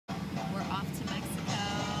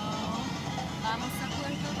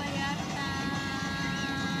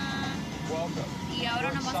Y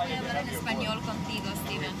ahora nomás voy a hablar en español contigo,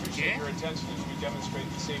 Steven. ¿Qué?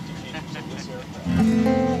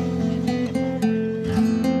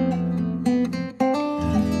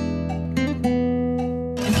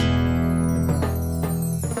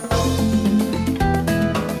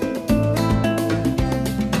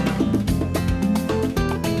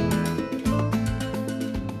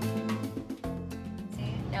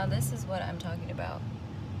 Now this is what I'm talking about.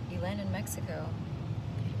 You land in Mexico.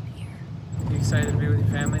 Here. You excited to be with your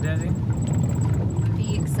family, Desi?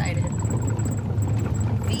 Be excited.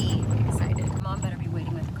 Be excited. Mom better be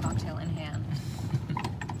waiting with a cocktail in hand.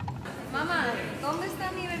 Mama, ¿dónde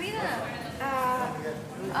está mi bebida?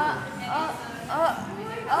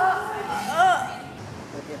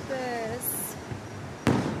 Look at this.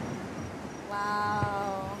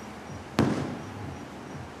 Wow.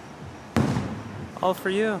 All for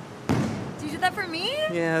you. Did you do that for me?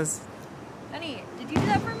 Yes. Honey, did you do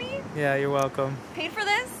that for me? Yeah, you're welcome. Paid for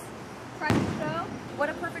this? Private show? What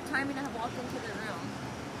a perfect timing to have walked into the room.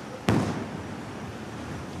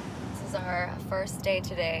 This is our first day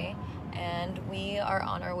today, and we are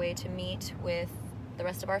on our way to meet with the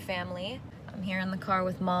rest of our family. I'm here in the car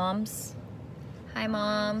with Moms. Hi,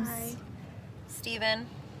 Moms. Hi. Steven.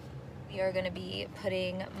 We are going to be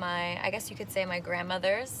putting my, I guess you could say my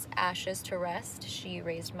grandmother's ashes to rest. She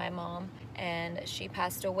raised my mom and she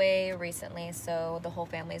passed away recently, so the whole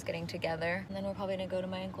family is getting together. And then we're probably going to go to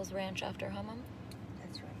my uncle's ranch after, huh, Mom?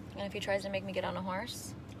 That's right. And if he tries to make me get on a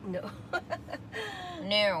horse? No.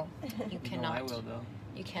 No, you cannot. No, I will though.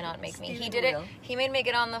 You cannot make me. Steven He did will. it. He made me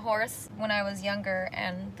get on the horse when I was younger,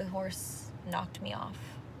 and the horse knocked me off,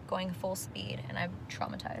 going full speed, and I'm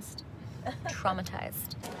traumatized.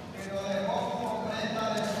 Traumatized.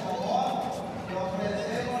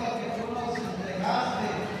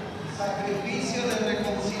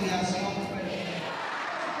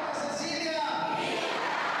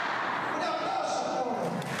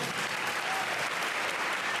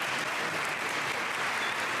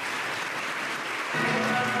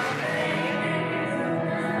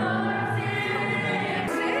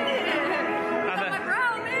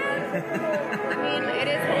 I mean, it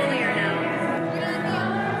is holier now.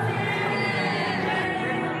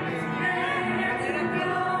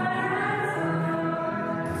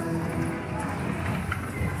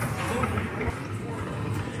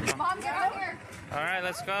 Mom, get out here. All right,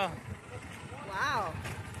 let's go. Wow.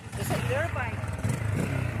 It's a dirt bike.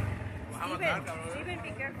 Steven,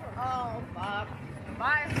 be careful. Oh, fuck.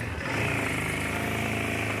 Bye.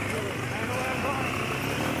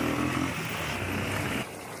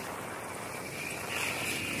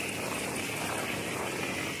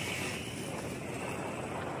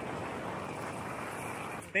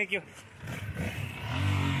 Thank you.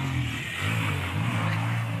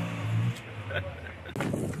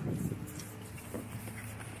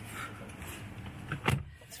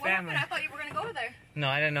 It's What happened? I thought you were going to go over there. No,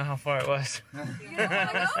 I didn't know how far it was. You didn't want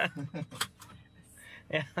to go?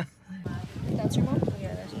 Yeah. That's your mom?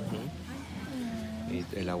 Yeah, that's your mom. Y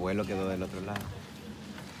el abuelo quedó del otro lado.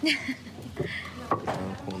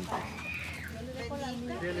 Estaban juntos.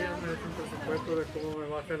 Tiene un presupuesto de cómo me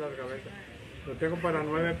va a hacer las gavetas. Lo tengo para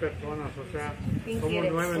 9 personas, o sea, somos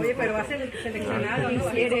 9. Oye, pero va a ser seleccionado,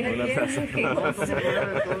 ¿no?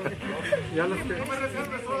 Ya los que...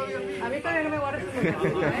 A mí todavía no me guarda su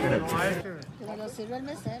Pero sirve el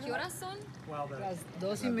mesero. ¿Qué horas son? Las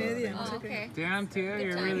 2:30, no sé qué. Okay. Damn, Tia,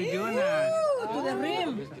 you're really doing that. To the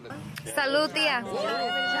rim. Salud, tía. Por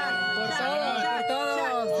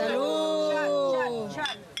todos. Salud.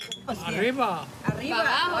 Arriba. Arriba,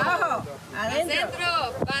 Abajo. abajo, adentro. Centro.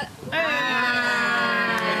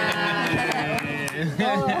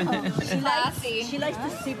 Classy. She likes to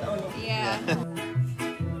sip on it. Yeah.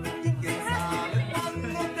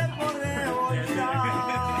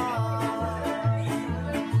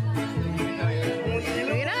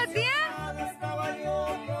 Mira, tía.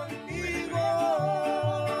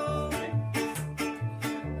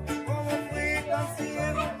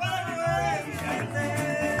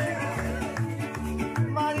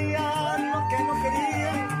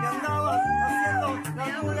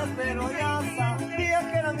 Pero ya sabía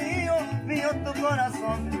que era mío, mío tu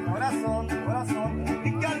corazón, corazón, corazón,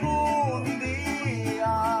 y que algún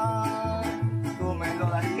día tú me lo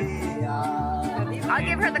darías. I'll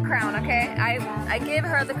give her the crown, okay? I give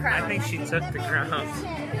her the crown. I think she took the crown.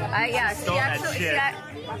 Yeah, Stole that shit.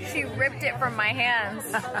 she ripped it from my hands.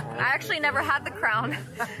 I actually never had the crown.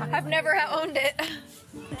 I've never owned it.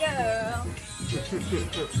 Girl.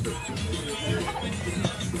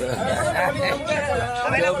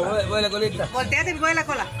 Mueve la colita. Volteate y mueve la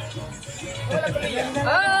cola.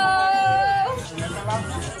 Oh!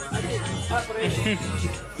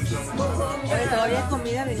 Todavía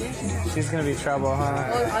comida venía. She's gonna be trouble,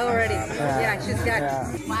 huh? Oh, already. Yeah, she's got. Yeah.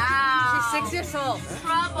 Wow. She's 6 years old.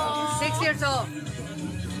 Trouble. 6 years old.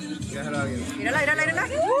 Mírala, mírala, mírala.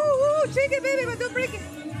 Woo, shake it, baby, but don't break it.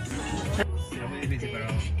 Es muy difícil, pero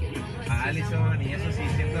a Allison y eso sí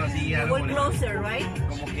siento así algo. We're closer, right?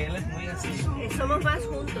 Como que él es muy así. Somos más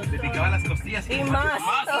juntos. Le picaba las costillas Y más.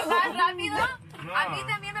 ¿Más rápido? A mí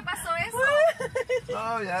también me pasó eso.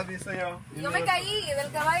 No, ya visto yo. Yo me caí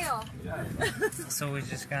del caballo. So we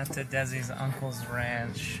just got to Desi's uncle's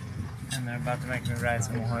ranch, and they're about to make me ride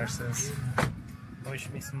some horses. Wish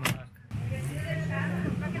me some luck.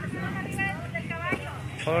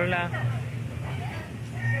 Hola.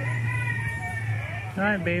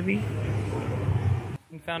 Hi, baby.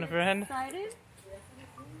 You found a friend? Excited?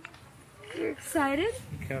 You're excited?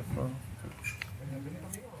 Be careful.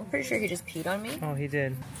 I'm pretty sure he just peed on me. Oh, he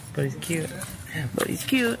did. But he's cute. But he's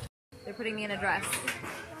cute. They're putting me in a dress.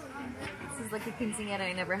 This is like a quinceañera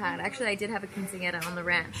I never had. Actually, I did have a quinceañera on the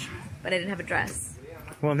ranch, but I didn't have a dress.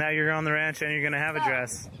 Well, now you're on the ranch and you're gonna have a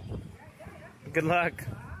dress. Good luck.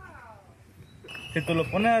 Si tú lo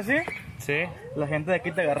pones así, See? la gente de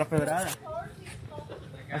aquí te agarra pedrada.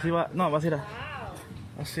 Así va, no, vas a ir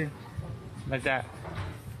así. Like that.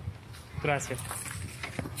 Gracias.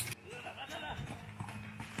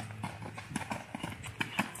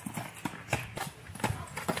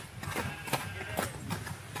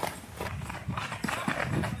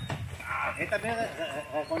 Aquí también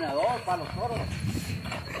ponedor para los toros.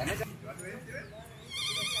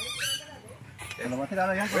 Te lo voy a tirar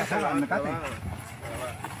allá en la sala, me cate.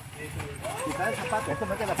 Quitar el zapato, esto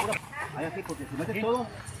mete la pura. Ahí así, porque si metes todo,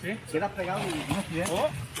 queda pegado y no es bien.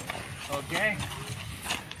 Okay.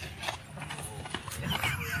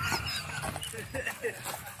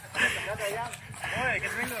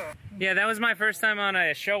 Yeah, that was my first time on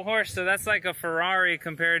a show horse, so that's like a Ferrari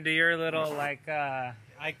compared to your little like I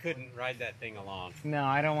couldn't ride that thing alone. No,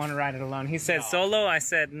 I don't want to ride it alone. He said No. solo, I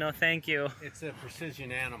said no thank you. It's a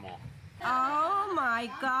precision animal. Oh my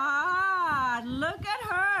God! Look at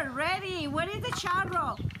her, ready. Where is the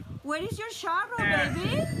charro? Where is your charro,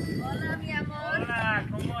 baby? Hola, mi amor. Hola,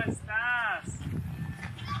 ¿cómo estás?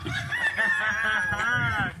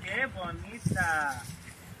 Qué bonita.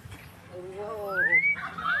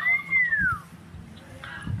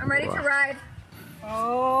 I'm ready to ride.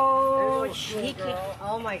 Oh, cheeky.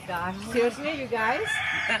 Oh my gosh. Seriously, you guys?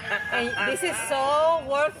 And this is so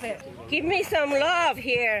worth it. Give me some love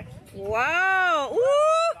here. Wow.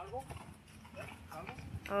 Ooh.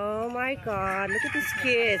 Oh my God. Look at these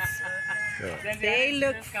kids. They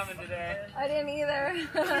look. I didn't either.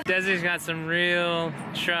 Desi's got some real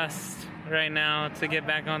trust right now to get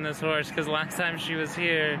back on this horse because last time she was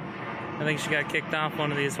here, I think she got kicked off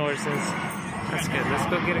one of these horses. That's good. Let's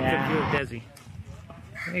go get a good view of Desi.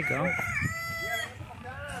 There you go.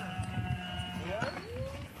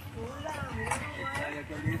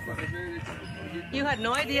 You had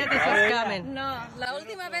no idea this was coming. No, la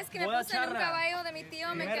última vez que me puse en un caballo de mi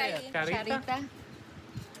tío me caí. Charita?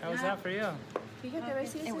 How was that for you?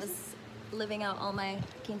 It was living out all my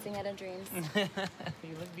quinceañera dreams.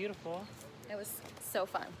 You look beautiful. It was so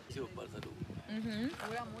fun.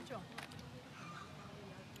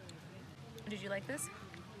 Did you like this?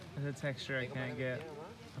 The texture I can't get.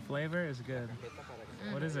 The flavor is good.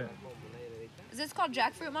 What is it? Is this called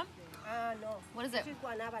jackfruit, Mom? No. What is it? This is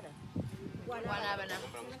guanabana. Guanabana.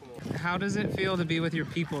 How does it feel to be with your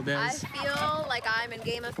people, Des? I feel like I'm in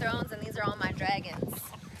Game of Thrones and these are all my dragons.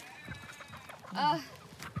 All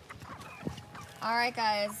right,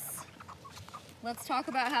 guys. Let's talk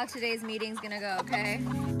about how today's meeting's gonna go, okay?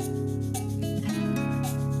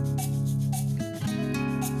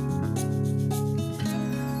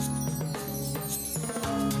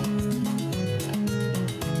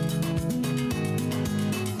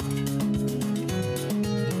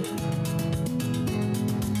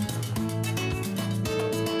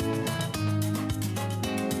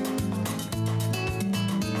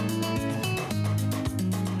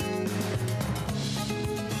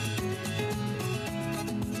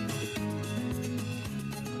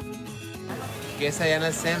 Que es allá en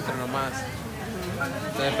el centro nomás.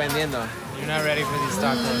 Estoy dependiendo. You're not ready for these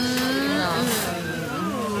tacos.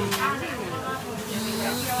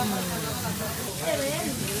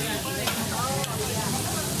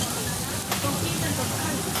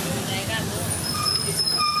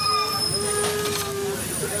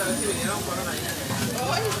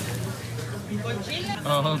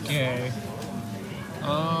 Okay.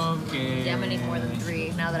 Okay. Yeah, I'm gonna need more than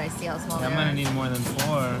 3 now that I see how small they I'm are. gonna need more than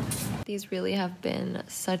 4. These really have been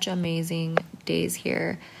such amazing days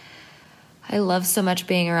here. I love so much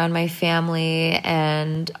being around my family,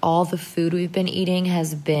 and all the food we've been eating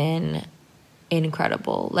has been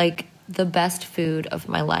incredible. Like the best food of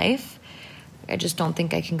my life. I just don't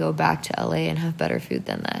think I can go back to LA and have better food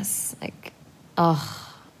than this. Like,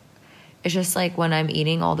 oh, it's just like when I'm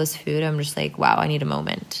eating all this food, I'm just like, wow, I need a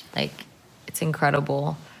moment. Like, it's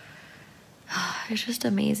incredible. It's just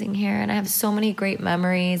amazing here. And I have so many great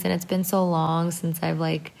memories, and it's been so long since I've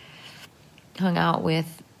like hung out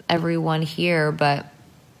with everyone here, but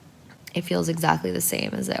it feels exactly the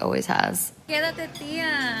same as it always has. Quédate,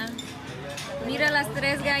 tía. Mira las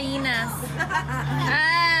tres gallinas.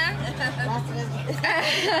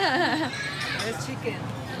 There's chicken.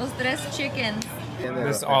 Los tres chickens.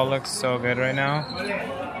 This all looks so good right now.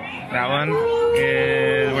 That one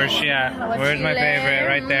is, where's she at? Where's my favorite?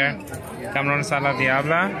 Right there. Camarones a la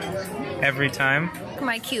diabla. Every time.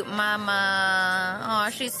 My cute mama. Oh,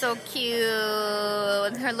 she's so cute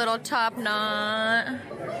with her little top knot.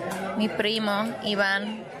 Mi primo,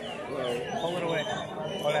 Ivan. Hold it away.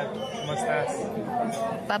 Hola, ¿cómo estás?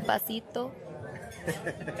 Papacito.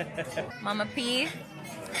 Mama P.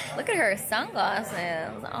 Look at her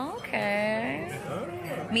sunglasses. Okay.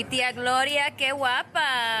 Mi tía Gloria, qué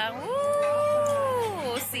guapa.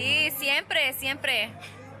 Sí, siempre, siempre.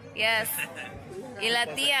 Yes. Y la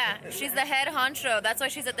tía, she's the head honcho. That's why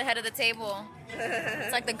she's at the head of the table.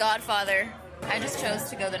 It's like the Godfather. I just chose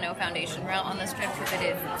to go the no foundation route on this trip because it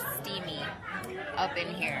is steamy up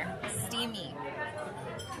in here. Steamy.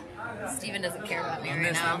 Steven doesn't care about me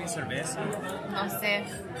right now. ¿Dónde está mi cerveza? No sé.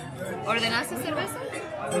 ¿Ordenaste cerveza?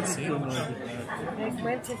 Sí.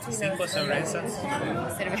 5 cervezas.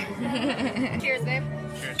 Cheers, babe.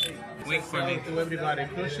 Cheers. Wait for me. To everybody,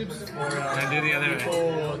 cruise ships or I do the other way.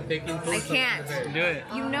 taking I can't. Do it.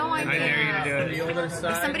 You know I I dare you to can't. do it. the other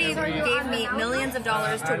side. If somebody gave me millions of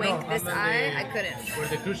dollars to wink this eye, I couldn't. Where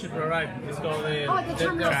the cruise ship arrived, it's called the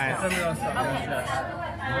terminal stop. terminal stop.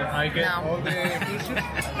 I get No. all the cruise ships.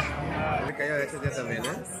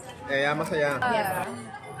 Allá más allá.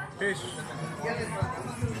 Fish.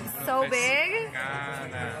 So big.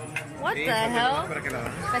 What the hell?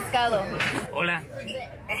 Pescado. Hola.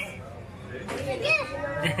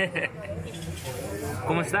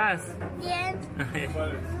 ¿Cómo estás? Bien.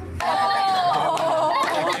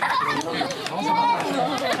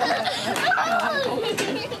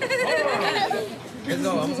 Let's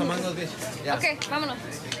go, vamos a Mango's Beach. Yeah. Ok, vámonos.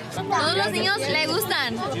 Todos los niños le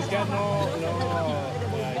gustan. She's got no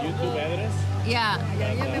YouTube address. Yeah.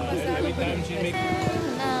 Every time she makes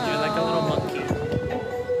You're like a little monkey.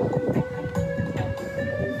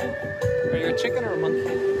 Are you a chicken or a monkey?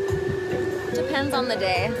 Depends on the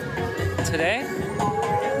day. Today?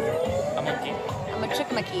 A monkey. I'm a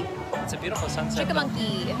chickmonkey. It's a beautiful sunset.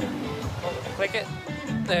 Chickamonkey. Click it.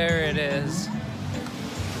 There it is.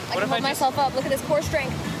 I can hold myself up. Look at this core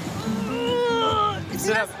strength.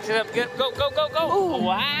 Sit up, sit up. Good. Go, go, go, go. Ooh.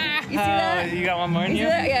 Wow. You see that? You got one more in You you? see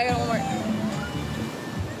that? Yeah, I got one more.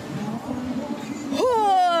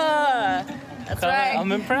 That's right.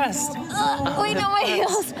 I'm impressed. Wait, no, my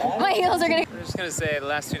heels. My heels are gonna. I'm just gonna say the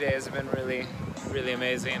last 2 days have been really, really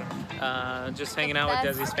amazing. Just hanging out with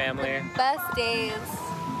Desi's family. Best days.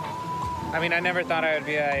 I mean, I never thought I would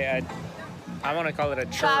be I want to call it a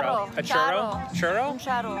churro. Churro. A churro? Churro?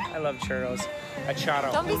 Churro. I love churros. A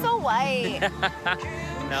churro. Don't be so white. No,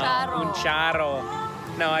 Churro. un charro.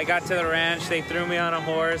 No, I got to the ranch, they threw me on a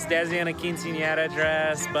horse, Desi in a quinceañera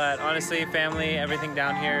dress, but honestly, family, everything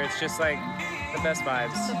down here, it's just like the best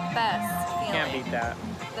vibes. The best feeling. Can't beat that.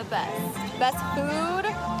 The best. Best food.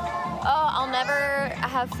 Oh, I'll never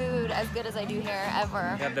have food as good as I do here,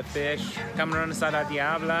 ever. We have the fish, camarones a la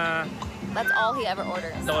diabla, That's all he ever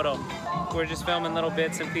orders. todo. We're just filming little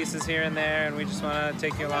bits and pieces here and there, and we just want to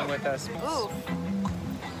take you along with us. Ooh.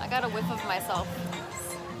 I got a whiff of myself.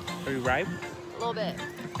 Are you ripe? A little bit.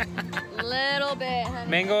 Little bit, honey.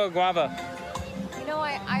 Mango or guava? You know,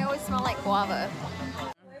 I always smell like guava.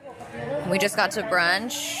 We just got to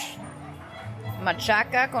brunch.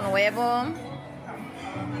 Machaca con huevo.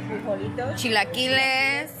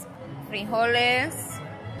 Chilaquiles. Frijoles.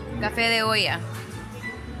 Café de olla.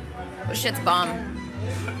 This shit's bomb.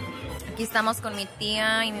 Aquí estamos con mi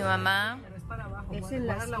tía y mi mamá. Es en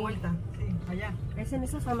la vuelta. Sí, allá. Es en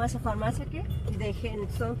esa farmacia que de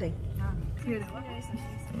Gensonte.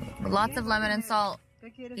 Lots of lemon and salt.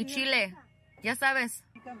 Y chile. Ya sabes.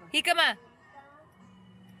 Jicama.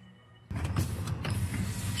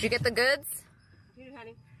 Did you get the goods? Here,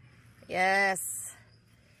 honey. Yes.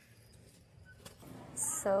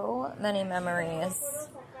 So many memories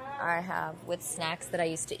I have with snacks that I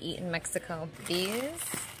used to eat in Mexico. These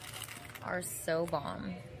are so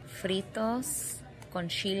bomb. Fritos con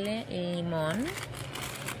chile y limón.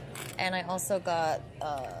 And I also got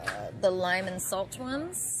the lime and salt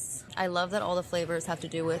ones. I love that all the flavors have to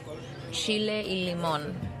do with chile y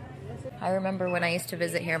limon. I remember when I used to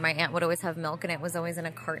visit here, my aunt would always have milk and it was always in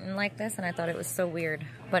a carton like this, and I thought it was so weird.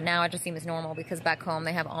 But now it just seems normal because back home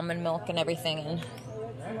they have almond milk and everything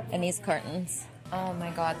in these cartons. Oh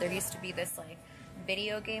my God, there used to be this like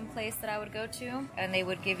video game place that I would go to, and they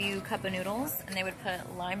would give you cup of noodles and they would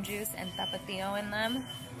put lime juice and tapatio in them.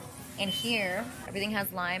 And here, everything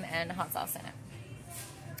has lime and hot sauce in it.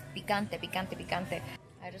 Picante, picante, picante.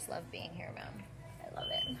 I just love being here, man. I love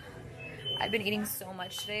it. I've been eating so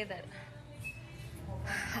much today that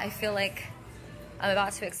I feel like I'm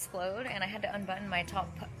about to explode, and I had to unbutton my top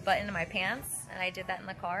button of my pants, and I did that in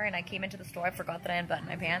the car, and I came into the store, I forgot that I unbuttoned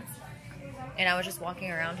my pants, and I was just walking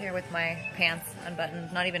around here with my pants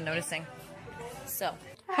unbuttoned, not even noticing. So,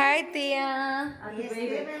 hi tía.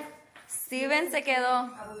 Steven se quedó.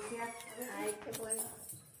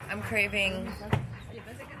 I'm craving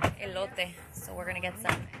elote, so we're gonna get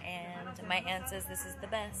some, and my aunt says this is the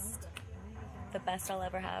best I'll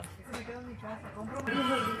ever have.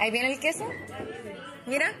 Ahí viene el queso.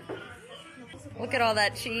 Mira. Look at all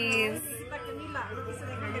that cheese.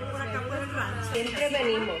 Siempre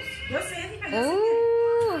venimos.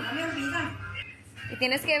 Y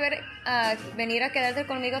tienes que venir a quedarte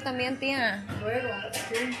conmigo también, tía. Luego,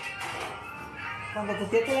 sí.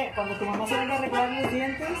 Cuando tu mamá se venga a arreglar los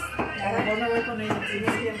dientes, a lo mejor me voy con ella. Sí,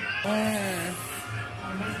 no siempre.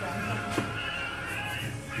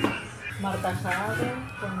 Martajado,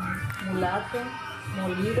 con mulato,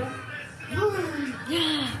 molido.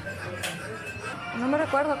 No me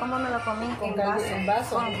recuerdo cómo me lo comí. En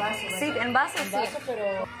vaso. Sí, en vaso, sí.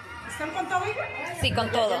 Pero... ¿Están con todo, hija? Sí,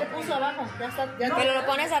 con todo. Ya le puso abajo. Ya está. Ya pero lo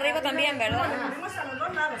pones arriba también, ¿verdad? Lo ponemos a los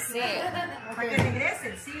dos lados. Sí. Para que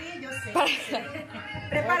regresen. Sí, yo sé.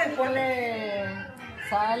 Preparen. Ponle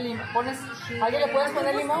sal y pones... ¿A alguien le puedes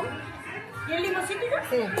poner limón? ¿Y el limoncito?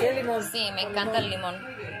 Sí, ¿quieres limón? Sí, me encanta el limón.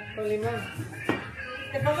 Con limón.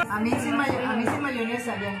 A mí sin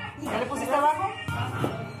mayonesa, ya. ¿Ya le pusiste abajo?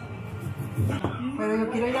 Pero yo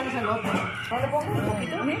quiero ir a los elotes. ¿No le pongo un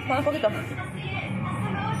poquito? Pon un poquito.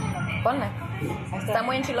 Ponme. ¿Está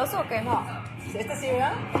muy enchiloso o qué? No. Este sí,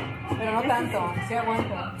 ¿verdad? Pero no tanto. Sí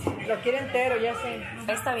aguanta. Lo quiere entero, ya sé.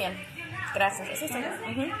 Está bien. Gracias. ¿Eso está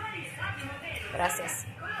bien? Gracias.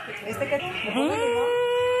 ¿Este qué? ¿Le pongo limón?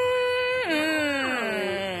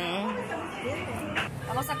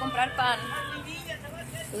 Vamos a comprar pan.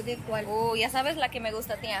 ¿Tú de cuál? Ya sabes la que me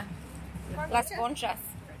gusta, tía. Las conchas.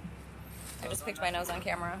 I just picked my nose on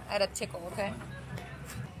camera. I had a tickle, okay?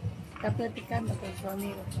 Está platicando con su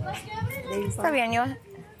amigo. Está bien, yo.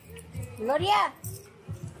 Gloria.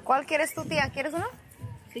 ¿Cuál quieres tú, tía? ¿Quieres uno?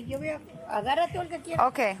 Sí, yo voy a... Agárrate el que quieras.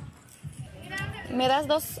 Ok. ¿Me das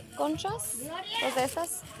 2 conchas? ¿Dos de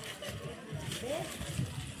estas?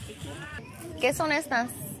 ¿Qué son estas?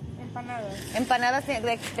 Empanadas. ¿Empanadas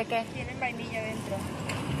de qué? Tienen vainilla dentro.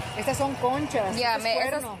 Estas son conchas. Ya,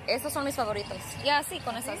 estos son mis favoritos. Ya, sí,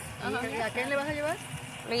 con esas. ¿A quién le vas a llevar?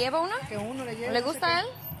 ¿Le llevo una? Que uno le lleve. ¿Le gusta a él?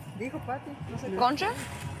 Dijo Pati. No sé. ¿Concha?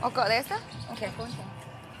 ¿O de esta? Ok. Concha.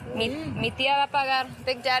 Mi tía va a pagar.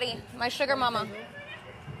 Big Daddy. My sugar mama.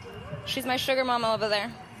 She's my sugar mama over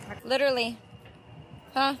there. Literally.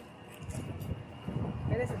 Huh?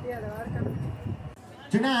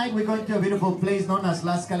 Tonight we're going to a beautiful place known as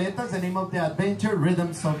Las Caletas, the name of the adventure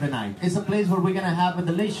Rhythms of the Night. It's a place where we're going to have a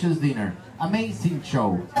delicious dinner, amazing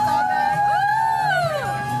show.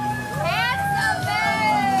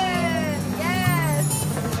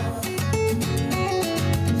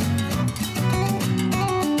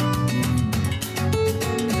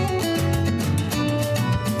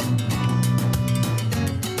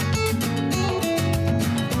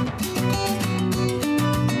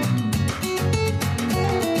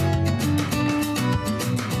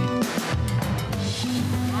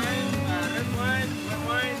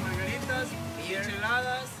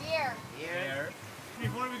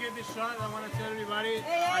 Before we get this shot, I want to tell everybody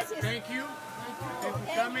thank you. Thanks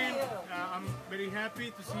for coming. I'm very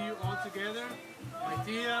happy to see you all together. My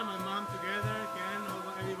tia, my mom together, Ken,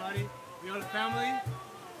 everybody. We all family.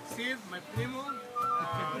 Steve, my primo.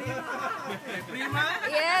 My prima.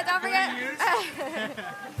 Yeah, don't forget.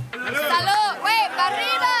 Salud. Salud. Wait,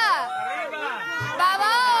 arriba.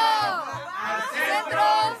 Vamos. Al centro.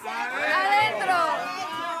 Adentro.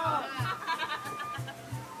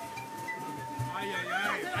 Ay, ay,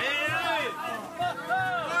 ay. Ay, ay, ay.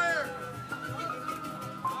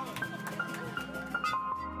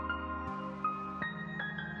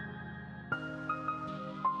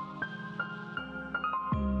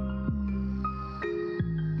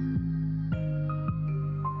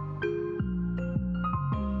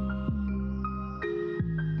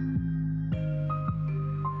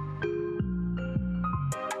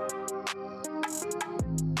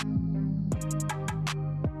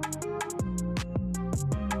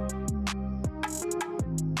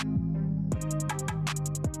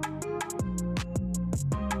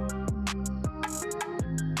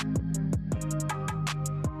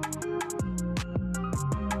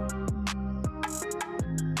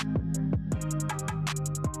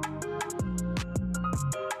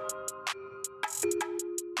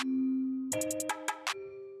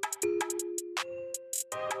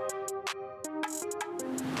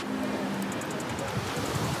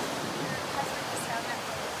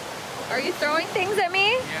 Are you throwing things at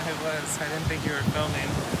me? Yeah, I was. I didn't think you were filming.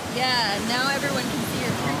 Yeah, now everyone can see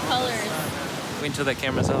your true colors. Wait until that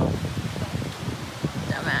camera's off.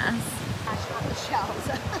 Dumbass. On the shelves.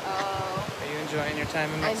 Oh. Are you enjoying your time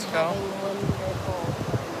in I'm Mexico? having wonderful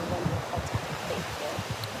time. Thank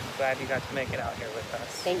you. Glad you got to make it out here with us.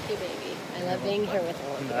 Thank you, baby. I love being here with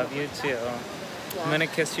all of you. Love you too. Yeah. I'm gonna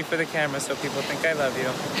kiss you for the camera so people think I love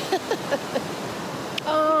you.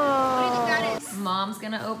 Oh. Mom's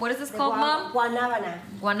gonna open. What is this called, Mom? Guanabana.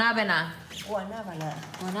 Guanabana. Guanabana.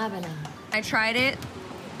 Guanabana. I tried it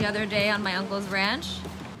the other day on my uncle's ranch.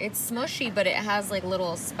 It's smushy, but it has like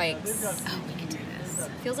little spikes. Oh, we can do this.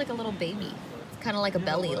 Feels like a little baby. It's kind of like a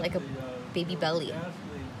belly, like a baby belly.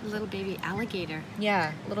 Little baby alligator.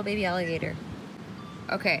 Yeah, little baby alligator.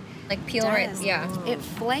 Okay, like peel right. Yeah. It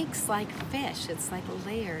flakes like fish. It's like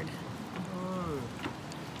layered.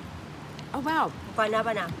 Oh wow.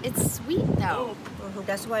 Guanabana. It's sweet though.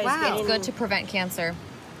 That's why Wow. it's getting, It's good to prevent cancer.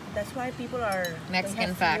 That's why people are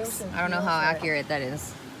Mexican facts. I don't know how accurate that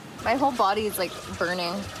is. My whole body is like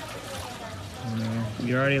burning.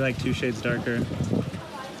 You're already like 2 shades darker.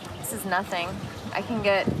 This is nothing. I can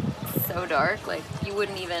get so dark, like you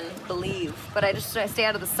wouldn't even believe. But I stay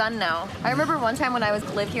out of the sun now. I remember one time when I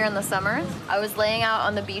lived here in the summer, I was laying out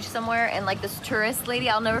on the beach somewhere and like this tourist lady,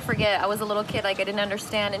 I'll never forget, I was a little kid, like I didn't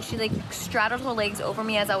understand, and she like straddled her legs over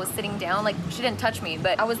me as I was sitting down. Like she didn't touch me,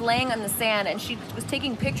 but I was laying on the sand and she was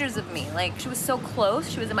taking pictures of me. Like she was so close,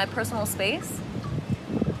 she was in my personal space.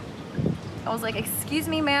 I was like, excuse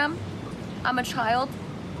me, ma'am, I'm a child.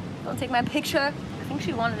 Don't take my picture. I think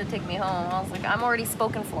she wanted to take me home. I was like, I'm already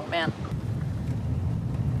spoken for, man.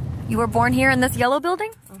 You were born here in this yellow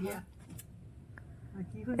building? Yeah.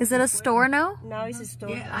 Is it a store now? Now it's a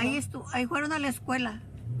store. Ahí fueron a la escuela.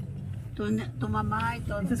 Tu mamá y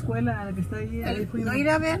todo. Esa escuela, la que está ahí. ¿No ir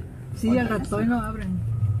a ver? Sí, al rato hoy no abren.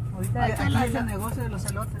 Ahorita aquí es el negocio de los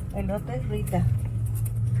elotes. Elotes Rita.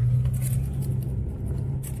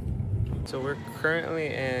 So we're currently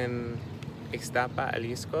in Ixtapa,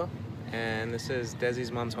 Jalisco, and this is Desi's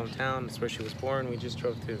mom's hometown. It's where she was born. We just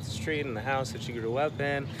drove through the street and the house that she grew up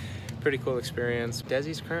in. Pretty cool experience.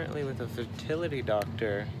 Desi's currently with a fertility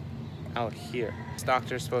doctor out here. This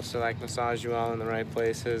doctor's supposed to like massage you all in the right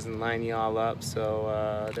places and line you all up.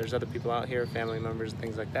 So there's other people out here, family members,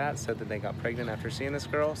 things like that, said that they got pregnant after seeing this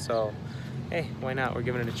girl. So hey, why not? We're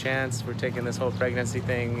giving it a chance. We're taking this whole pregnancy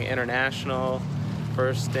thing international.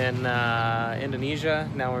 First in Indonesia,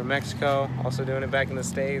 now we're in Mexico, also doing it back in the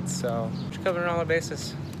States, so we're covering all our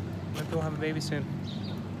bases. Maybe we'll have a baby soon.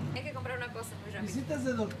 ¿Visitas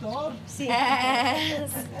de doctor? Sí.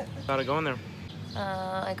 Yes. How'd it go in there?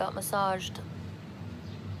 I got massaged.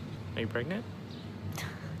 Are you pregnant?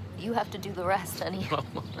 You have to do the rest, honey.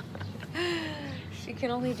 She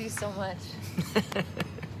can only do so much.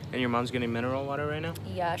 And your mom's getting mineral water right now?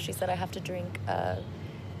 Yeah, she said I have to drink a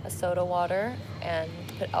soda water and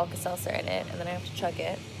put Alka-Seltzer in it, and then I have to chug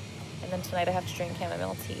it. And then tonight I have to drink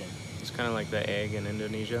chamomile tea. It's kind of like the egg in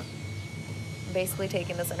Indonesia. I'm basically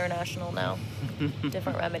taking this international now.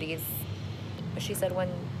 Different remedies. But she said when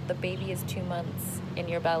the baby is 2 months in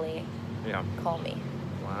your belly, yeah, call me.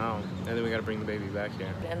 Wow. And then we gotta bring the baby back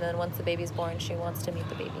here. And then once the baby's born, she wants to meet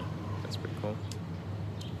the baby. That's pretty cool.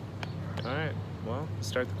 All right, well,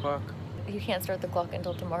 start the clock. You can't start the clock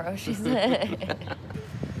until tomorrow, she said.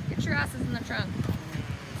 Get your asses in the trunk.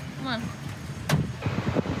 Come on.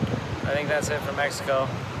 I think that's it for Mexico.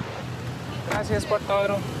 Gracias por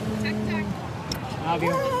todo. Love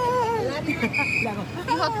you.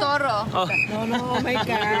 Hijo toro. Oh. No, oh my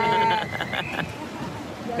God.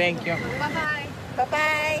 Thank you. Bye-bye.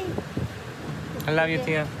 Bye-bye. I love you,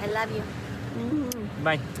 Tia. I love you.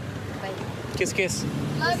 Bye. Bye. Kiss, kiss.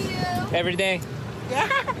 Love you. Every day. Yeah,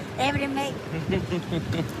 every day.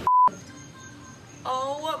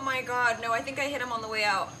 Oh my God, no, I think I hit him on the way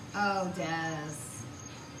out. Oh, Des.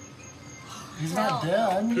 He's not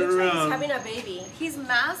dead. He looks like he's having a baby. He's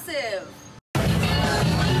massive.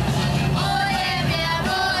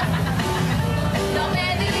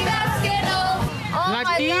 La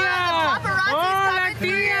tía! Oh, la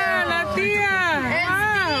tía! La tía!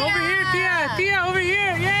 Ah, over here, tía! Tía, over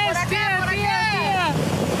here! Yes, tía!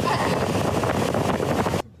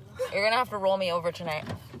 You're gonna have to roll me over tonight.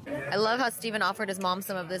 I love how Steven offered his mom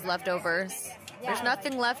some of his leftovers. There's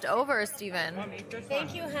nothing left over, Steven.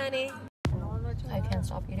 Thank you, honey. I can't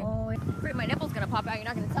stop eating. Wait, my nipple's gonna pop out. You're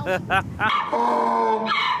not gonna tell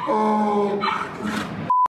me.